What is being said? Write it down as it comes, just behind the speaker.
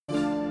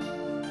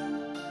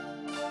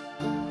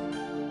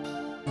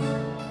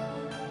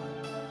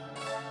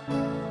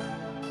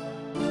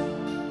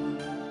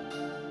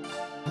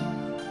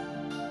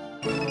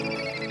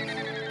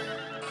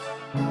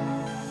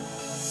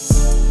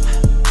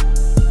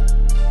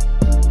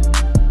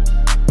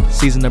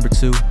Season number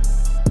 2,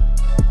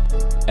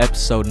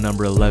 episode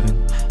number 11,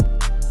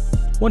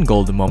 One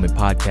Golden Moment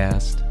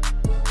podcast.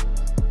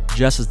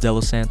 Justice De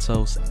Los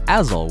Santos,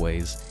 as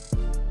always,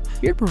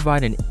 here to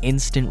provide an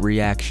instant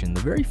reaction. The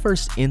very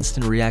first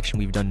instant reaction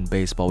we've done in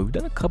baseball. We've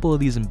done a couple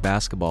of these in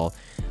basketball,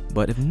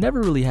 but have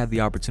never really had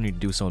the opportunity to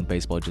do so in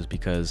baseball just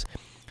because,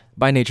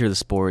 by nature of the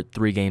sport,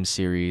 3-game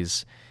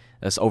series,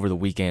 that's over the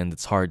weekend.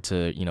 It's hard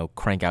to,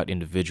 crank out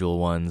individual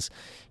ones.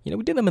 We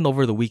did them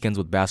over the weekends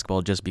with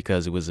basketball just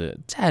because it was a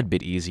tad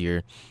bit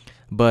easier.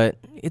 But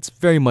it's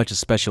very much a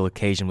special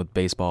occasion with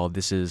baseball.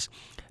 This is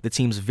the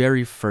team's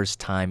very first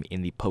time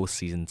in the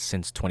postseason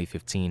since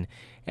 2015,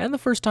 and the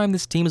first time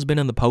this team has been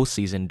in the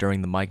postseason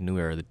during the Mike New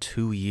era, the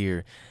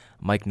 2-year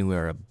Mike New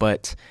era.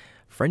 But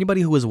for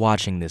anybody who was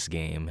watching this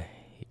game,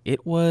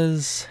 it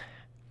was,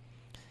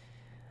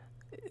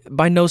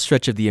 by no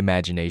stretch of the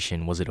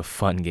imagination, was it a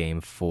fun game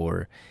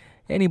for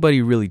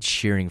anybody really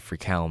cheering for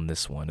Cal in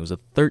this one. It was a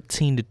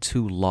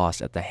 13-2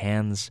 loss at the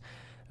hands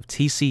of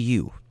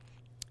TCU.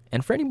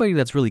 And for anybody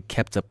that's really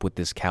kept up with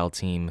this Cal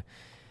team,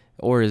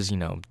 or is,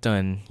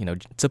 done,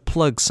 to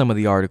plug some of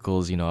the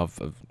articles,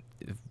 of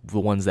the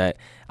ones that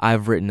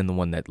I've written and the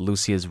one that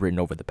Lucy has written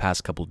over the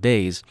past couple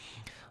days,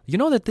 you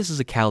know that this is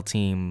a Cal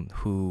team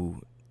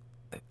who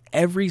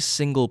every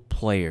single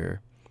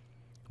player,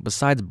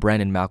 besides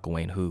Brandon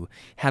McElwain, who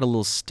had a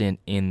little stint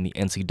in the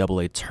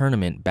NCAA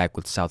tournament back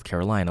with South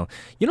Carolina,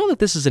 you know that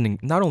this is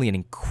not only an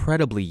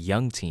incredibly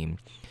young team,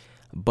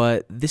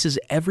 but this is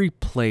every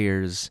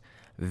player's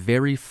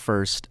very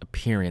first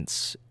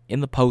appearance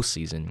in the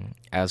postseason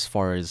as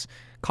far as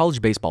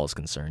college baseball is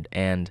concerned,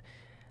 and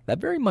that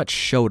very much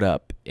showed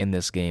up in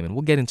this game, and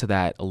we'll get into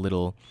that a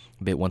little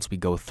bit once we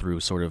go through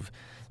sort of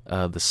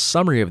the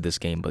summary of this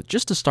game. But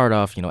just to start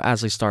off,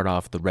 as I start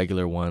off the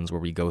regular ones where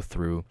we go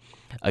through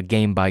a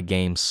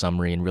game-by-game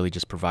summary and really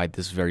just provide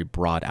this very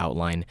broad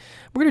outline,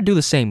 we're going to do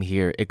the same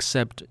here,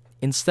 except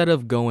instead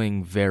of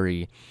going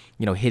very,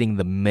 hitting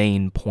the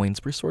main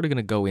points, we're sort of going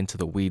to go into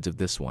the weeds of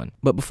this one.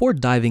 But before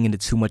diving into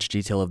too much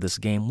detail of this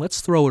game,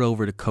 let's throw it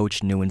over to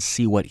Coach New and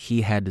see what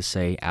he had to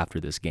say after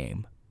this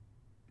game.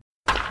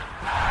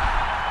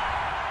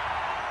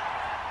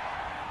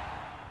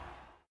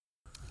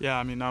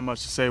 Yeah, not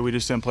much to say. We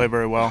just didn't play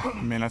very well.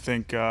 I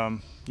think,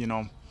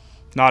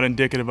 not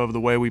indicative of the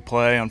way we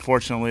play.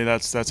 Unfortunately,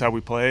 that's how we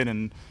played,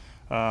 and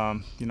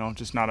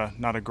just not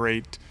a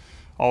great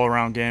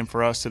all-around game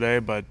for us today.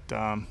 But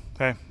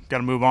hey, got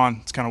to move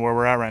on. It's kind of where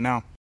we're at right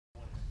now.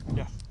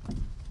 Yeah.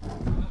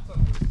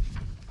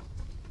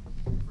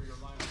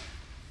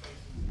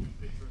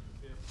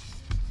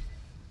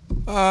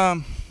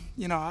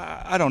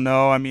 I don't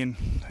know. I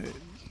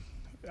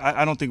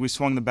don't think we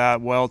swung the bat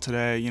well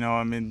today.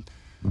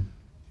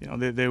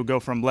 They would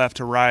go from left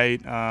to right.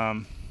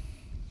 I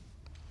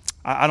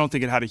don't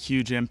think it had a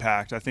huge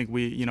impact. I think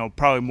we,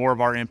 probably more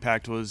of our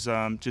impact was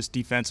just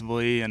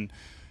defensively, and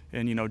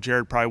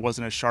Jared probably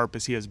wasn't as sharp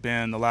as he has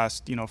been the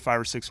last 5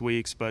 or 6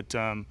 weeks. But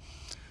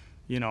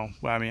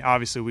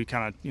obviously we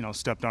kind of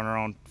stepped on our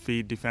own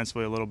feet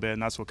defensively a little bit,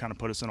 and that's what kind of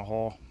put us in a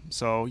hole.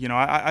 So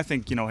I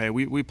think hey,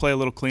 we play a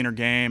little cleaner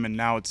game, and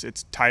now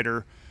it's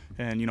tighter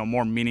and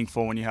more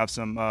meaningful when you have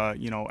some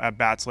at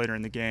bats later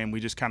in the game. We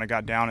just kind of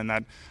got down in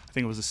that. I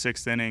think it was the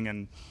 6th inning,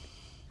 and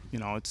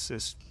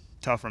it's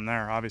tough from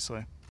there,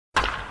 obviously.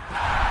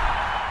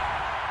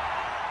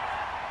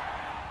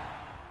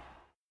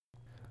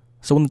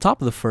 So in the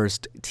top of the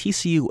first,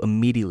 TCU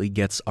immediately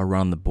gets a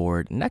run on the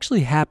board, and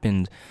actually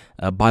happened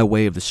by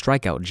way of the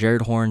strikeout.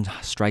 Jared Horn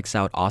strikes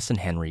out Austin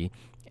Henry,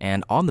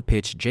 and on the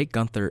pitch, Jake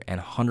Gunther and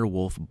Hunter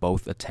Wolf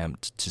both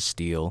attempt to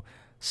steal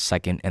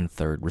second and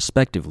third,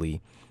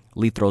 respectively.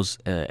 Lee throws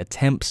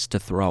attempts to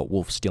throw out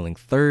Wolf stealing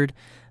third,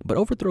 but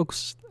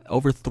overthrows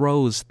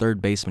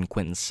third baseman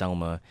Quentin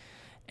Selma,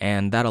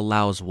 and that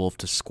allows Wolf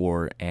to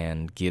score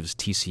and gives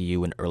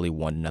TCU an early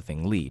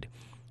 1-0 lead.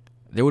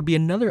 There would be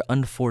another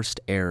unforced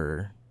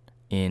error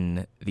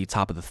in the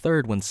top of the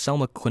third when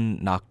Selma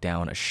couldn't knock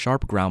down a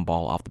sharp ground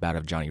ball off the bat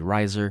of Johnny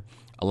Reiser,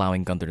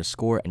 allowing Gunther to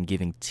score and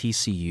giving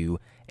TCU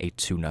a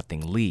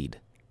 2-0 lead.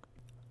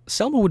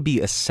 Selma would be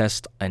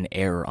assessed an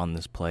error on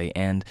this play,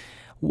 and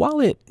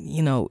while it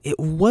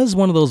was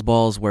one of those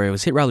balls where it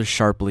was hit rather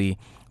sharply,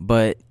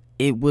 but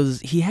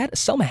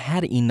Selma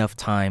had enough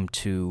time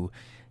to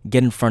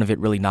get in front of it,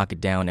 really knock it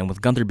down, and with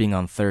Gunther being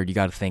on third, you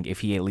got to think if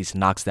he at least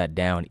knocks that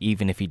down,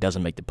 even if he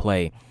doesn't make the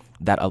play,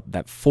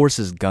 that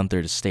forces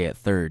Gunther to stay at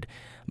third.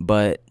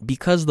 But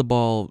because the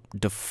ball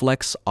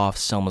deflects off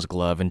Selma's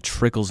glove and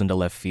trickles into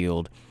left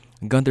field,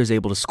 Gunther's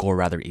able to score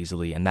rather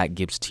easily, and that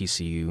gives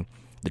TCU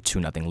the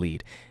 2-0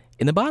 lead.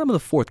 In the bottom of the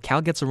fourth,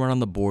 Cal gets a run on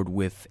the board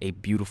with a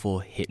beautiful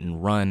hit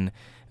and run,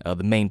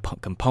 the main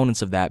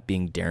components of that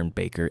being Darren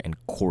Baker and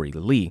Corey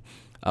Lee.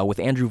 With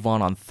Andrew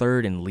Vaughn on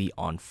third and Lee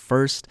on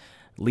first,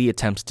 Lee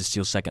attempts to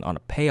steal second on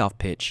a payoff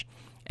pitch,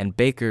 and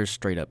Baker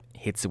straight up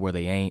hits it where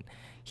they ain't.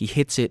 He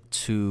hits it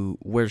to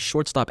where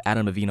shortstop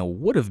Adam Avino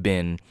would have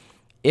been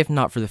if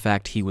not for the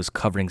fact he was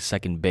covering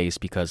second base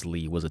because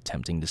Lee was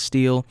attempting to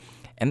steal.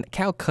 And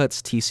Cal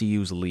cuts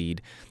TCU's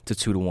lead to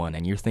 2-1,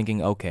 and you're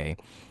thinking, okay,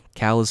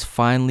 Cal is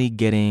finally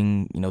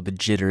getting, the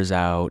jitters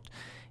out.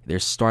 They're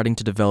starting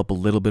to develop a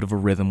little bit of a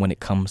rhythm when it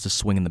comes to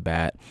swinging the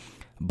bat.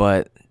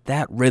 But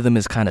that rhythm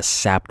is kind of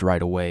sapped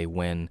right away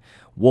when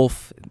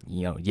Wolf,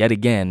 yet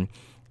again,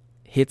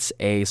 hits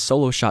a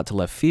solo shot to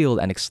left field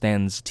and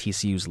extends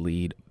TCU's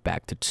lead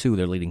back to 2.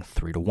 They're leading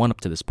 3-1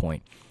 up to this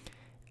point.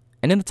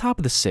 And in the top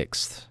of the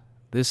 6th,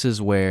 this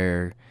is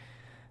where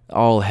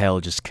all hell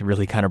just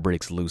really kind of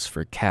breaks loose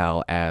for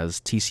Cal as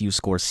TCU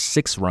scores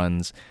 6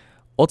 runs,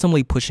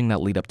 ultimately pushing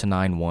that lead up to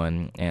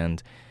 9-1.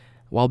 And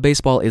while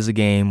baseball is a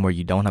game where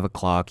you don't have a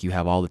clock, you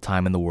have all the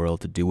time in the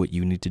world to do what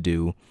you need to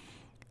do,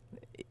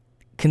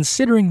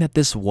 considering that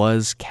this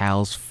was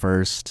Cal's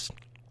first,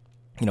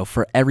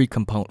 for every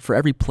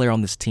player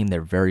on this team,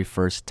 their very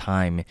first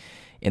time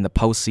in the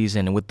postseason,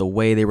 and with the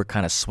way they were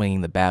kind of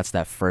swinging the bats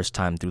that first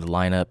time through the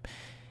lineup,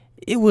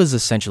 it was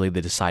essentially the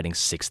deciding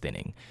 6th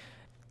inning.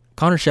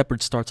 Connor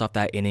Shepard starts off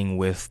that inning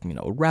with,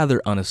 a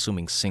rather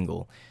unassuming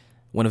single.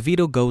 When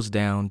Oviedo goes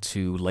down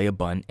to lay a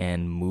bunt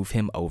and move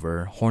him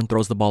over, Horn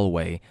throws the ball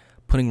away,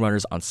 putting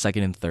runners on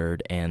second and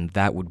third, and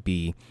that would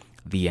be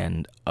the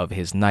end of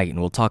his night. And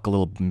we'll talk a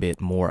little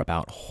bit more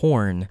about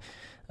Horn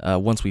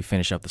once we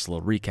finish up this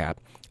little recap.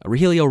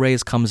 Rogelio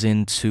Reyes comes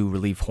in to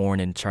relieve Horn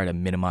and try to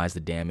minimize the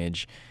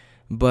damage,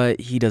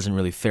 but he doesn't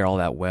really fare all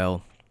that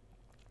well.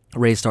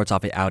 Reyes starts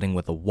off the outing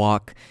with a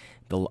walk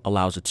that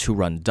allows a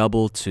 2-run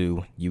double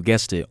to, you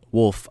guessed it,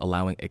 Wolf,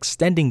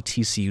 extending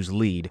TCU's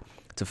lead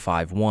to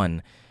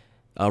 5-1.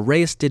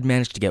 Reyes did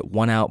manage to get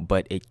 1 out,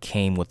 but it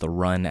came with a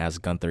run as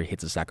Gunther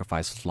hits a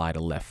sacrifice fly to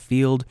left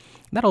field.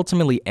 That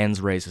ultimately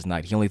ends Reyes'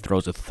 night. He only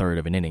throws a third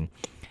of an inning.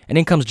 And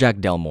in comes Jack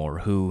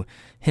Delmore, who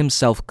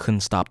himself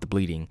couldn't stop the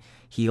bleeding.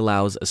 He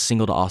allows a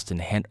single to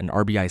an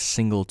RBI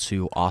single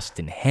to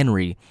Austin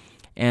Henry,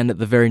 and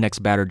the very next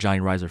batter, Johnny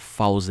Reiser,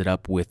 follows it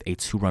up with a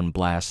 2-run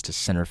blast to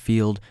center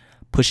field,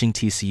 pushing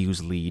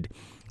TCU's lead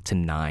to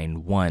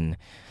 9-1.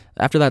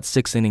 After that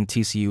 6th inning,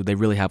 TCU, they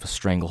really have a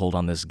stranglehold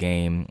on this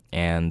game,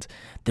 and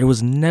there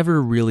was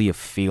never really a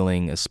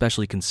feeling,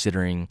 especially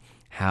considering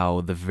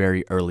how the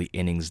very early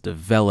innings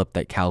developed,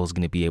 that Cal was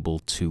going to be able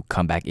to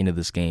come back into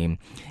this game,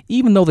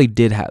 even though they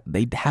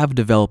have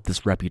developed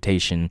this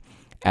reputation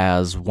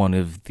as one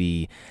of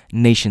the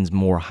nation's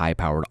more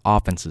high-powered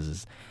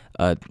offenses.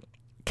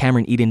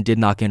 Cameron Eden did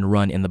knock in a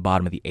run in the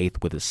bottom of the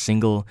 8th with a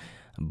single,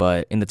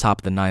 but in the top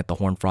of the 9th, the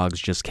Horned Frogs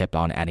just kept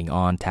on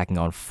tacking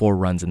on 4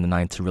 runs in the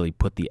 9th to really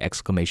put the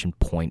exclamation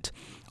point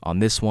on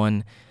this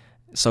one.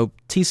 So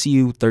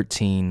TCU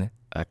 13,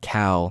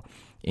 Cal,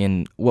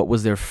 in what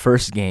was their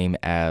first game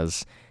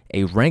as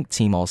a ranked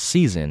team all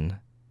season,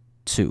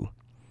 2.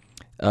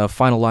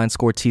 Final line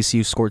score,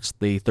 TCU scores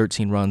the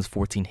 13 runs,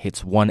 14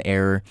 hits, 1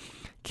 error.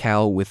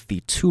 Cal with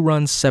the 2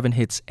 runs, 7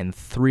 hits, and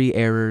 3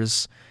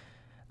 errors.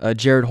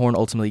 Jared Horn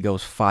ultimately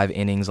goes 5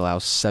 innings,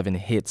 allows 7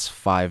 hits,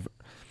 5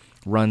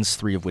 runs,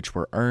 3 of which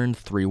were earned,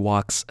 3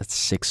 walks,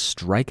 6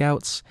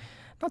 strikeouts.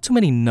 Not too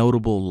many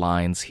notable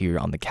lines here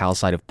on the Cal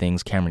side of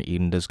things. Cameron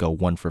Eden does go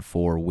 1 for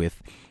 4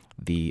 with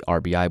the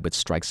RBI, but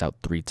strikes out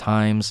 3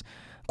 times.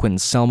 Quentin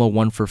Selma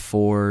 1 for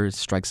 4,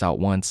 strikes out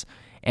once.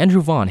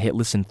 Andrew Vaughn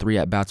hitless in 3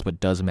 at-bats, but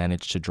does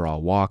manage to draw a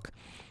walk.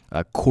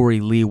 Corey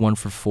Lee 1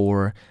 for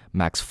 4,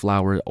 Max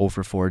Flower 0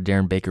 for 4,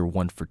 Darren Baker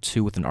 1 for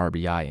 2 with an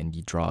RBI, and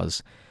he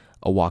draws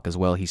a walk as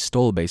well. He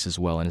stole a base as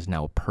well and is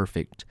now a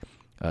perfect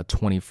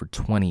 20 for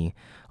 20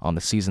 on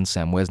the season.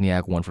 Sam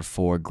Wesniak 1 for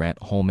 4, Grant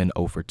Holman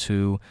 0 for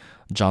 2,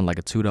 John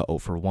Legatuda 0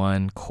 for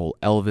 1, Cole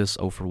Elvis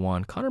 0 for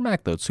 1, Connor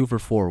Mack though 2 for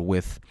 4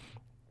 with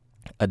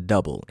a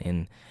double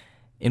in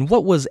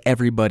what was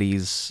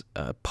everybody's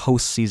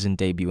postseason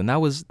debut. And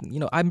that was,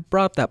 I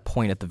brought up that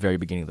point at the very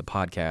beginning of the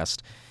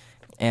podcast,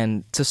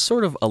 and to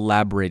sort of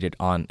elaborate it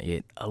on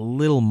it a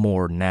little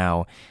more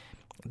now,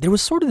 there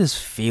was sort of this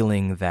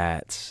feeling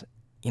that,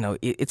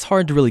 it's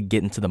hard to really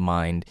get into the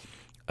mind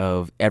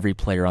of every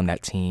player on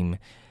that team,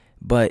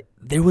 but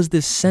there was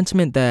this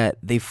sentiment that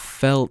they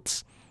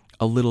felt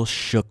a little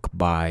shook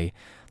by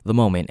the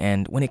moment.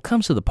 And when it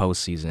comes to the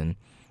postseason,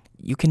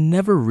 you can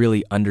never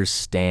really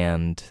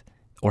understand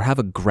or have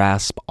a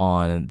grasp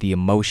on the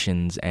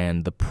emotions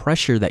and the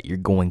pressure that you're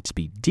going to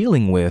be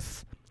dealing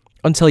with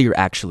until you're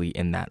actually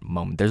in that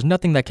moment. There's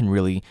nothing that can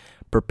really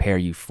prepare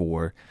you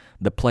for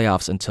the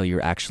playoffs until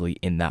you're actually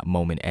in that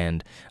moment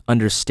and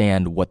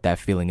understand what that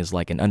feeling is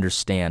like and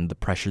understand the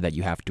pressure that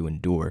you have to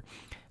endure.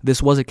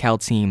 This was a Cal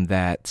team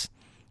that,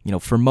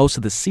 for most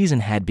of the season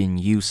had been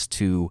used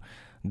to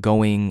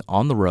going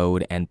on the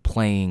road and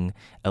playing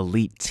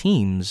elite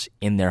teams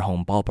in their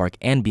home ballpark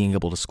and being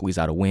able to squeeze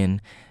out a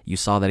win. You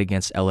saw that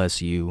against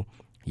LSU.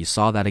 You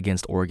saw that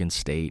against Oregon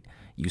State.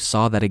 You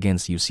saw that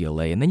against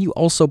UCLA. And then you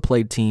also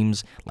played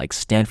teams like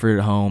Stanford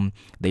at home.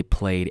 They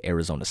played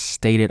Arizona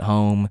State at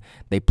home.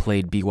 They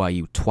played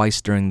BYU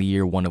twice during the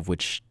year, one of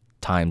which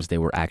times they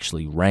were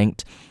actually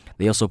ranked.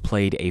 They also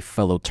played a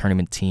fellow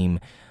tournament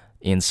team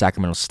in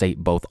Sacramento State,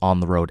 both on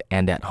the road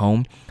and at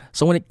home.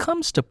 So when it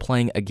comes to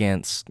playing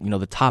against,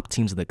 the top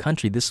teams of the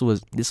country, this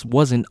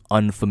wasn't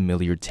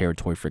unfamiliar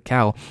territory for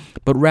Cal,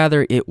 but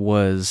rather it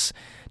was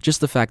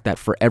just the fact that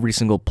for every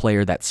single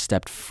player that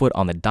stepped foot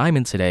on the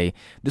diamond today,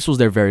 this was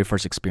their very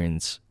first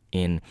experience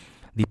in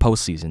the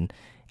postseason.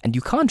 And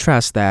you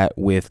contrast that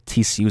with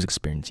TCU's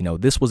experience.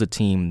 This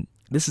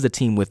is a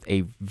team with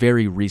a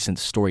very recent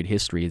storied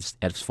history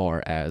as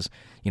far as,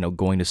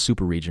 going to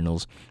super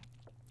regionals.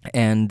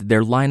 And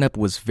their lineup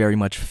was very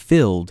much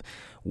filled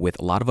with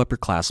a lot of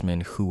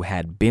upperclassmen who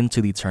had been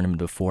to the tournament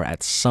before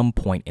at some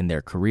point in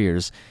their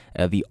careers.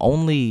 The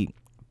only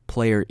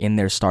player in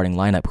their starting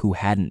lineup who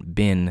hadn't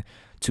been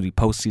to the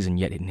postseason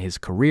yet in his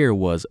career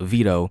was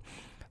Vito,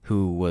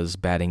 who was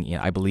batting,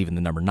 I believe, in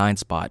the number 9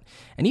 spot.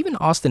 And even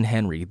Austin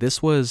Henry,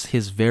 this was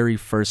his very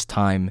first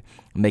time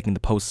making the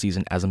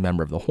postseason as a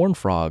member of the Horned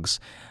Frogs,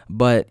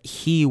 but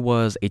he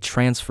was a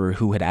transfer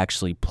who had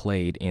actually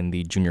played in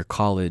the Junior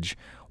College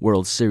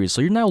World Series.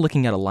 So you're now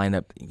looking at a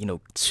lineup,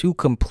 two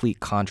complete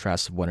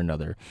contrasts of one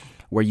another,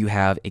 where you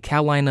have a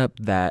Cal lineup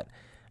that,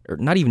 or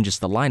not even just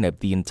the lineup,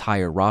 the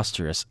entire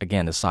roster,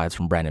 again, aside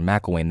from Brandon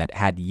McElwain, that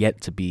had yet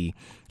to be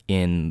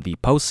in the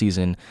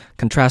postseason,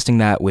 contrasting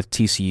that with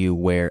TCU,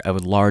 where a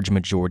large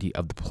majority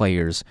of the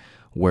players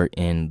were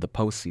in the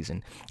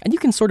postseason. And you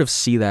can sort of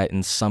see that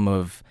in some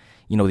of,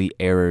 the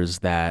errors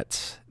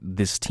that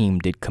this team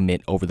did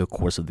commit over the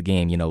course of the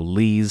game.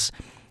 Lee's,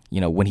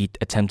 when he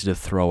attempted to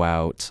throw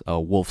out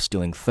Wolf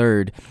stealing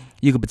third,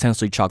 you could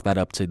potentially chalk that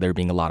up to there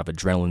being a lot of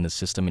adrenaline in the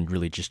system and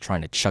really just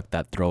trying to chuck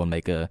that throw and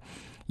make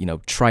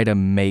try to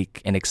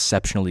make an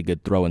exceptionally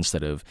good throw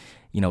instead of,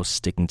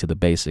 sticking to the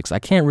basics. I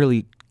can't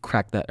really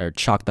crack that or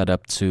chalk that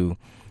up to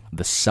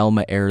the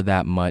Selma error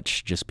that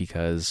much, just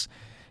because,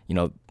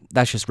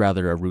 that's just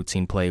rather a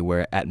routine play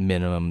where at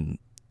minimum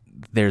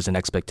there's an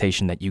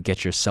expectation that you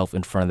get yourself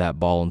in front of that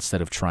ball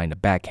instead of trying to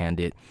backhand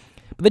it.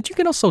 But that you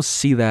can also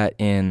see that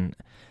in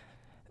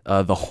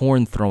the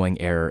horn throwing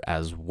error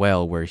as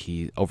well, where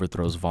he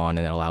overthrows Vaughn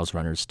and allows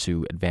runners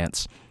to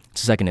advance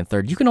to second and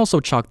third. You can also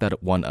chalk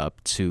that one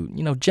up to,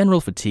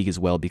 general fatigue as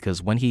well,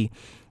 because when he,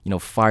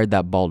 fired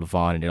that ball to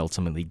Vaughn and it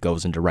ultimately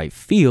goes into right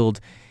field,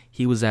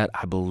 he was at,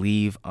 I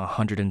believe,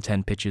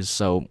 110 pitches.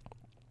 So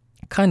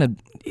kind of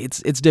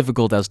it's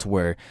difficult as to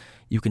where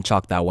you can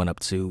chalk that one up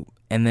to.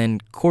 And then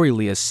Corey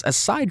Lee,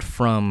 aside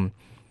from,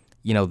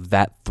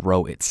 that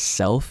throw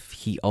itself,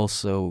 he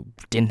also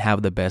didn't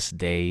have the best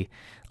day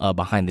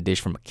behind the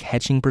dish from a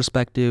catching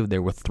perspective.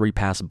 There were 3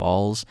 passed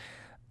balls,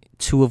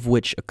 2 of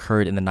which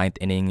occurred in the 9th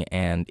inning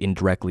and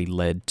indirectly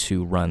led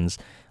to runs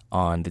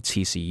on the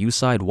TCU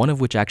side, one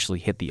of which actually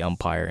hit the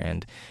umpire.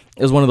 And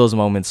it was one of those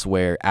moments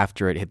where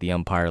after it hit the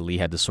umpire, Lee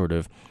had to sort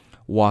of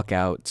walk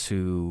out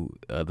to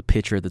the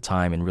pitcher at the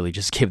time and really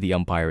just give the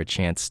umpire a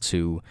chance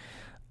to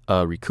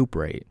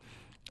recuperate.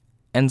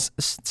 And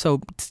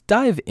so to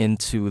dive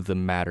into the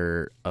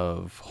matter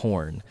of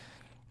Horn,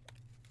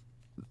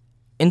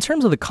 in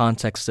terms of the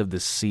context of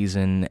this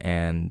season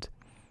and,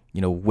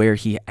 where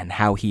he and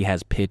how he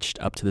has pitched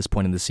up to this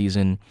point in the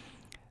season,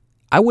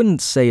 I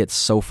wouldn't say it's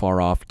so far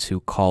off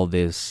to call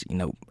this,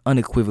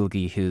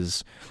 unequivocally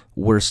his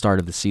worst start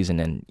of the season.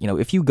 And,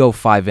 if you go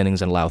 5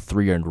 innings and allow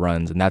 3 earned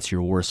runs and that's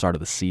your worst start of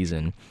the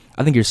season,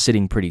 I think you're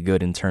sitting pretty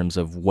good in terms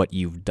of what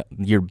you've done,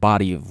 your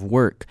body of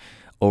work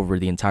over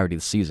the entirety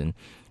of the season.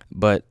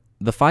 But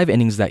the 5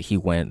 innings that he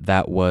went,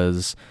 that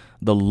was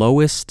the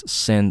lowest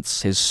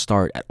since his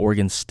start at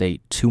Oregon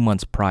State 2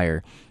 months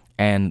prior.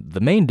 And the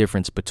main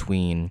difference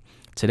between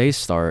today's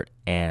start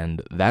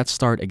and that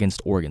start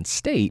against Oregon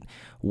State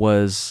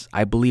was,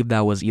 I believe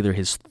that was either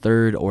his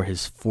 3rd or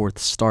his 4th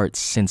start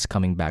since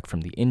coming back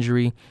from the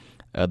injury.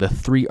 The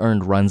 3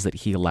 earned runs that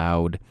he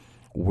allowed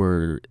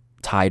were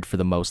tied for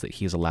the most that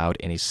he's allowed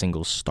in a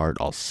single start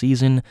all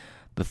season.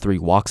 The 3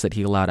 walks that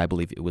he allowed, I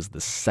believe it was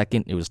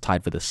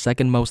tied for the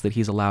 2nd most that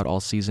he's allowed all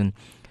season.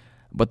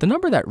 But the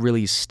number that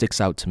really sticks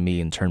out to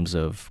me in terms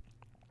of,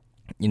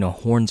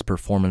 Horn's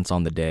performance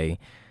on the day,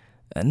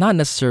 not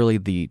necessarily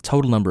the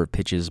total number of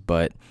pitches,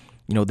 but,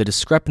 the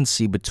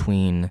discrepancy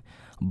between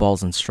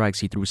balls and strikes.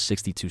 He threw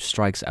 62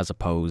 strikes as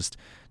opposed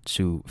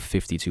to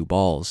 52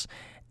 balls.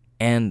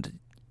 And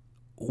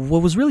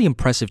what was really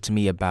impressive to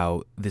me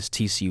about this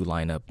TCU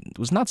lineup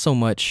was not so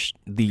much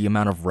the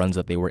amount of runs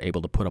that they were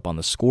able to put up on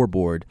the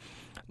scoreboard,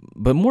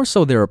 but more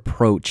so their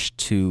approach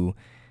to,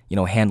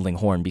 handling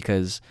Horn.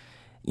 Because,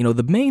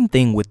 the main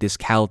thing with this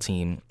Cal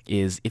team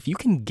is if you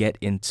can get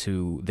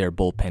into their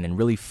bullpen and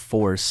really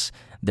force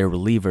their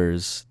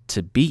relievers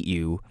to beat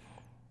you,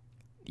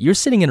 you're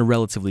sitting in a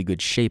relatively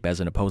good shape as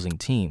an opposing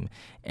team.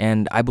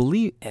 And I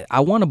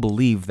want to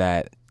believe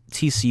that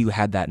TCU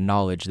had that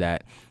knowledge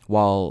that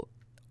while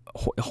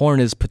Horn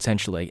is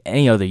potentially,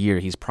 any other year,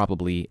 he's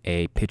probably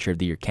a pitcher of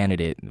the year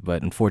candidate,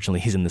 but unfortunately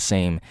he's in the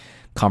same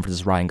conference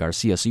as Ryan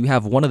Garcia. So you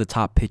have one of the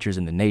top pitchers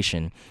in the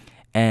nation.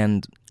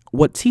 And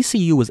what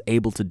TCU was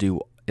able to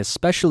do,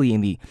 especially in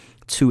the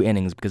 2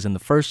 innings, because in the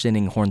first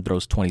inning, Horn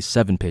throws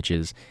 27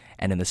 pitches,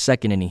 and in the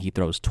second inning he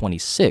throws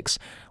 26.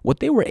 What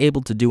they were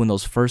able to do in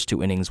those first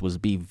two innings was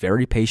be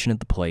very patient at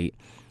the plate,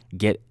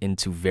 get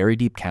into very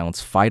deep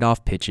counts, fight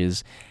off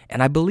pitches,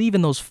 and I believe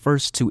in those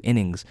first two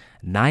innings,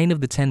 9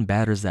 of the 10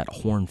 batters that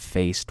Horn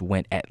faced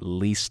went at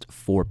least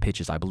 4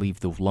 pitches. I believe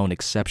the lone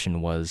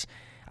exception was,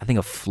 I think,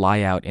 a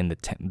flyout in the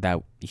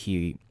that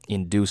he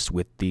induced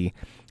with the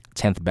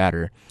 10th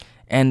batter.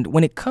 And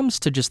when it comes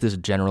to just this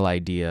general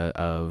idea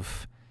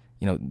of,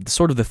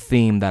 sort of the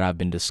theme that I've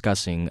been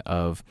discussing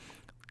of,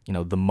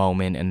 the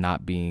moment and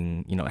not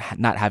being,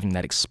 not having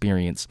that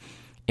experience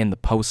in the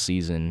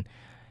postseason,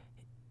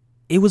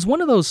 it was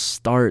one of those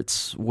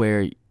starts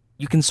where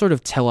you can sort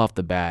of tell off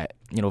the bat,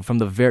 from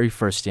the very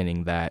first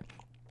inning that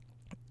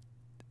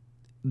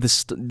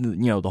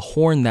the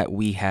Horn that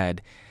we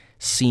had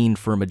seen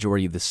for a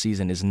majority of the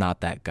season is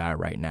not that guy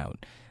right now.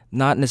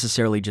 Not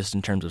necessarily just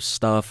in terms of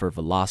stuff or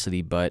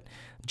velocity, but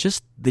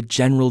just the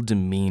general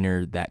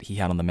demeanor that he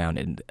had on the mound.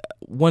 And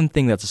one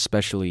thing that's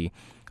especially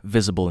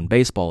visible in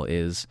baseball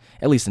is,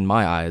 at least in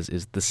my eyes,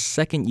 is the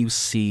second you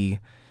see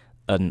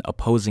an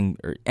opposing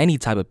or any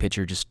type of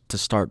pitcher just to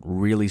start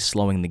really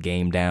slowing the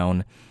game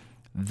down,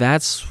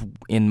 that's,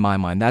 in my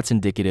mind, that's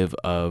indicative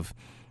of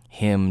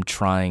him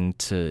trying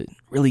to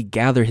really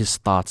gather his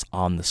thoughts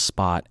on the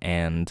spot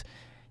and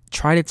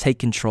try to take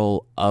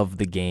control of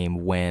the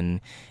game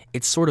when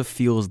it sort of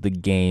feels the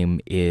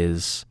game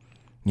is,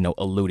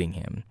 eluding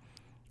him.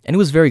 And it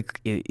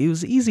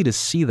was easy to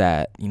see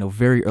that,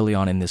 very early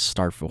on in this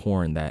start for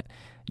Horn, that,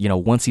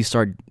 once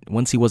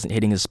he wasn't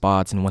hitting his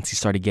spots and once he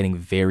started getting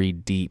very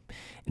deep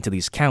into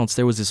these counts,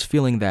 there was this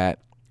feeling that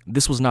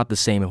this was not the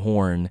same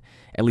Horn,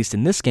 at least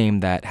in this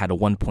game, that had a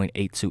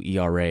 1.82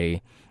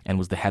 ERA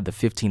and had the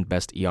 15th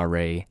best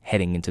ERA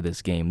heading into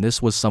this game.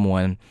 This was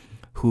someone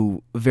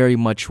who very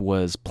much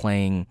was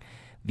playing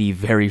the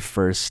very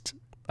first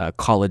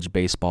college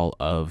baseball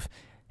of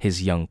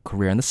his young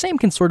career. And the same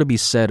can sort of be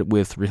said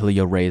with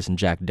Rogelio Reyes and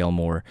Jack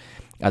Delmore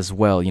as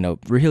well.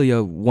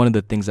 Rogelio, one of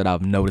the things that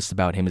I've noticed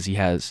about him is he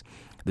has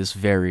this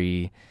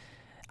very,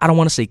 I don't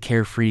want to say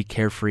carefree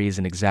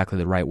isn't exactly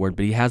the right word,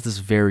 but he has this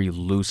very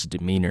loose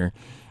demeanor.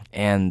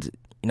 And,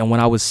 when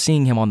I was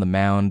seeing him on the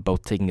mound,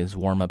 both taking his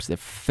warm-ups, it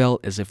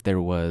felt as if there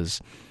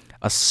was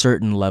a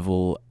certain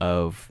level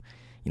of,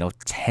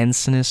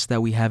 tenseness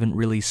that we haven't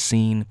really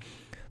seen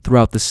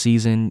throughout the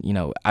season.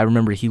 I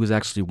remember he was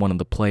actually one of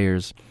the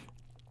players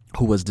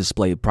who was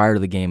displayed prior to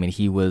the game, and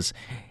he was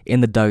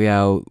in the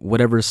dugout,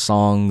 whatever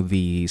song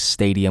the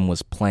stadium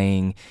was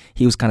playing,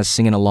 he was kind of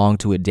singing along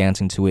to it,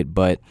 dancing to it,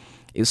 but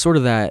it's sort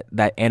of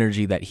that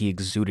energy that he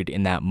exuded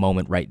in that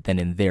moment right then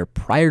and there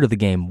prior to the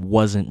game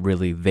wasn't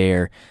really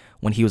there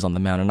when he was on the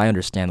mound. And I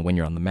understand when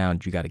you're on the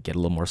mound, you got to get a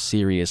little more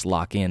serious,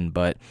 lock in,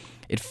 but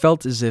it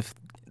felt as if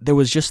there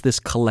was just this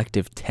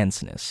collective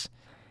tenseness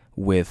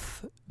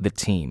with the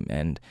team,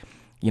 and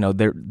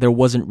there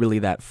wasn't really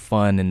that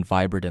fun and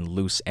vibrant and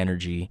loose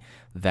energy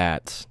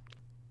that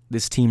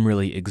this team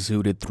really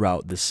exuded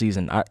throughout the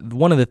season.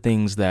 One of the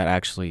things that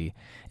actually,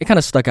 it kind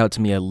of stuck out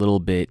to me a little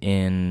bit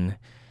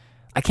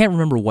I can't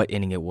remember what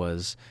inning it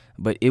was,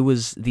 but it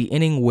was the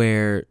inning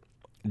where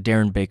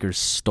Darren Baker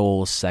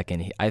stole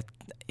second.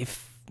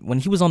 When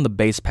he was on the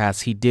base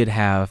paths, he did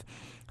have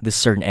this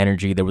certain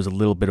energy. There was a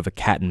little bit of a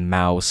cat and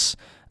mouse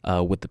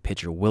with the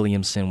pitcher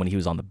Williamson when he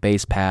was on the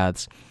base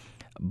paths.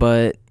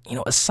 But,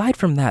 aside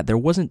from that, there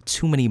wasn't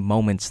too many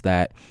moments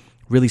that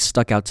really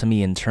stuck out to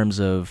me in terms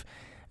of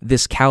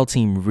this Cal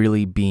team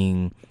really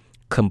being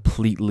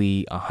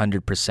completely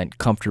 100%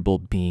 comfortable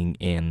being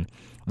in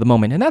the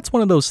moment. And that's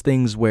one of those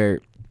things where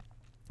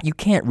you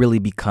can't really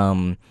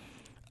become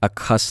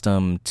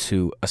accustomed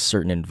to a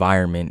certain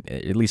environment,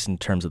 at least in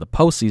terms of the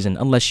postseason,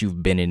 unless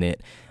you've been in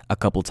it a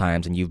couple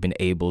times and you've been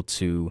able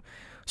to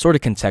sort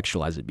of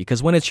contextualize it.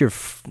 Because when it's your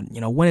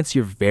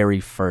very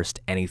first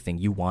anything,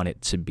 you want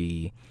it to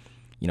be,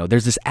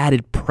 there's this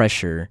added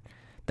pressure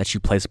that you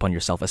place upon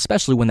yourself,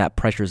 especially when that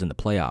pressure is in the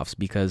playoffs,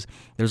 because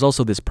there's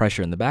also this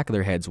pressure in the back of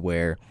their heads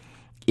where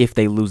if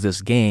they lose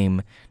this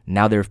game,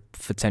 now they're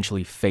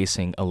potentially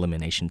facing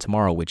elimination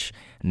tomorrow, which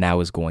now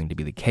is going to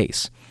be the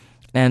case.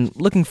 And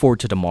looking forward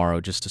to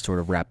tomorrow, just to sort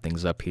of wrap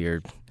things up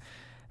here,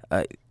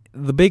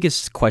 the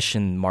biggest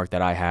question mark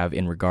that I have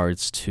in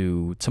regards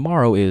to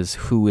tomorrow is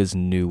who is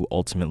new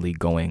ultimately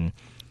going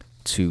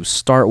to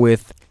start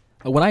with.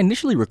 When I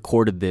initially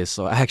recorded this,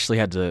 so I actually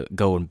had to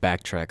go and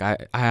backtrack. I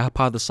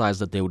hypothesized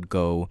that they would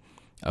go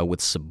with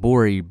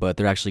Saburi, but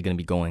they're actually going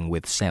to be going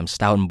with Sam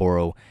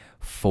Stoutenborough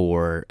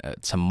for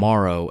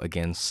tomorrow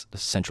against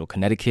Central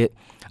Connecticut.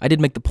 I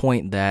did make the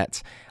point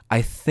that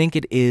I think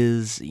it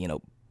is,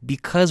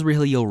 because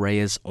Rogelio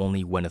Reyes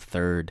only went a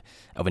third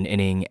of an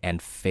inning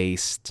and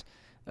faced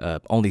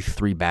only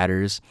 3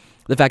 batters,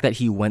 the fact that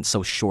he went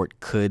so short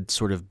could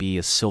sort of be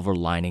a silver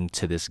lining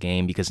to this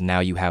game, because now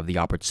you have the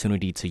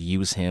opportunity to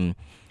use him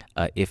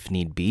if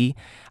need be.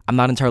 I'm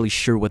not entirely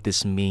sure what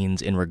this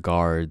means in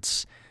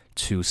regards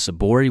to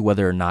Sabori,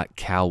 whether or not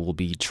Cal will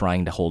be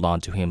trying to hold on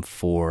to him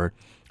for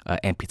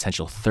a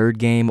potential third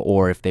game,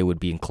 or if they would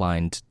be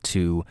inclined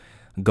to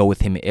go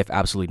with him if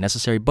absolutely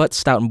necessary. But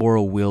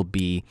Stoutenborough will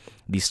be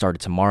the starter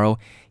tomorrow.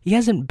 He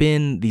hasn't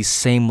been the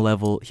same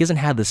level. He hasn't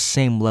had the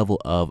same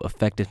level of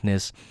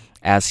effectiveness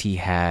as he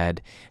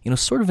had,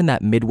 sort of in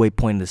that midway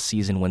point of the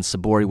season when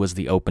Sabori was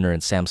the opener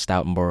and Sam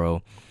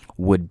Stoutenborough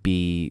would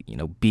be,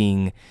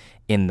 being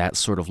in that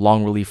sort of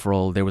long relief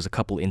role. There was a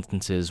couple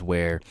instances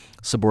where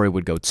Sabori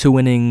would go 2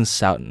 innings,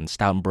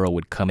 Stoutenborough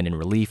would come in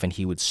relief, and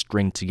he would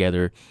string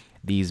together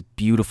these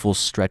beautiful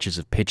stretches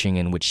of pitching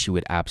in which he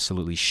would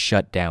absolutely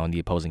shut down the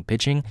opposing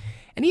pitching.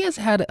 And he has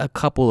had a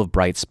couple of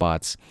bright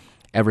spots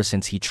ever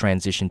since he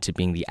transitioned to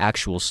being the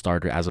actual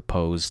starter as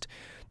opposed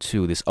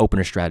to this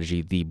opener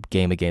strategy. The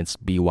game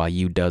against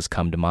BYU does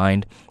come to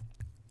mind.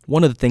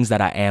 One of the things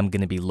that I am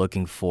going to be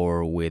looking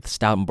for with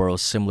Stoutenborough,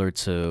 similar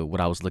to what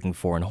I was looking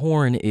for in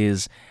Horn,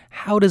 is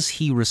how does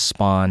he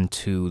respond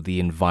to the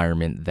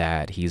environment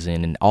that he's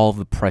in and all of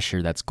the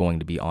pressure that's going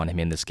to be on him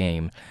in this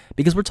game?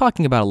 Because we're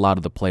talking about a lot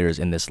of the players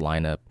in this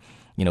lineup,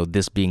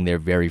 this being their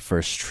very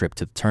first trip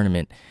to the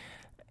tournament.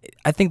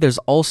 I think there's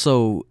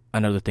also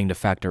another thing to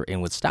factor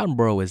in with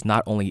Stoutenborough is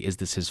not only is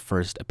this his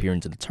first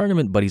appearance in the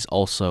tournament, but he's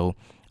also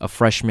a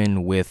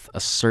freshman with a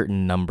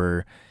certain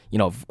number,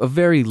 a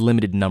very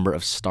limited number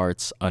of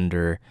starts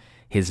under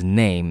his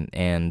name.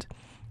 And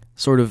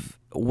sort of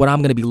what I'm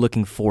going to be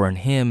looking for in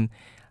him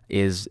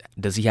is,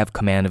 does he have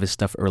command of his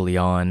stuff early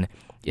on?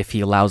 If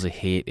he allows a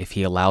hit, if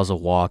he allows a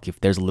walk,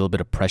 if there's a little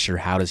bit of pressure,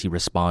 how does he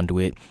respond to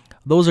it?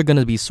 Those are going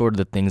to be sort of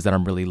the things that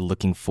I'm really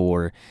looking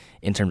for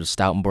in terms of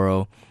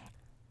Stoutenborough.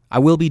 I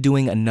will be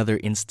doing another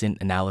instant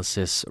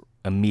analysis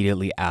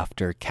immediately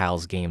after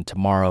Cal's game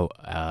tomorrow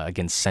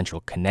against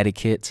Central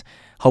Connecticut.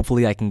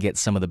 Hopefully I can get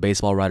some of the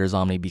baseball writers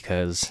on me,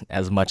 because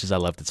as much as I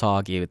love to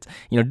talk, it's,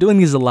 doing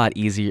these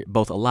is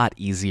both a lot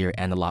easier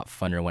and a lot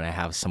funner when I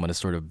have someone to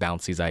sort of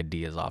bounce these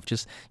ideas off.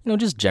 Just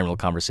general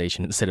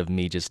conversation instead of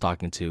me just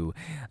talking to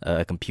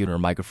a computer or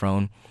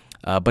microphone.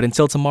 But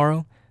until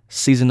tomorrow,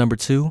 season number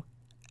 2,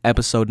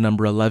 episode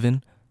number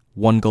 11,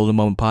 One Golden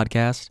Moment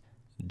Podcast,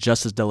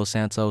 Justice De Los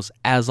Santos,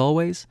 as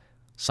always,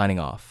 signing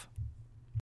off.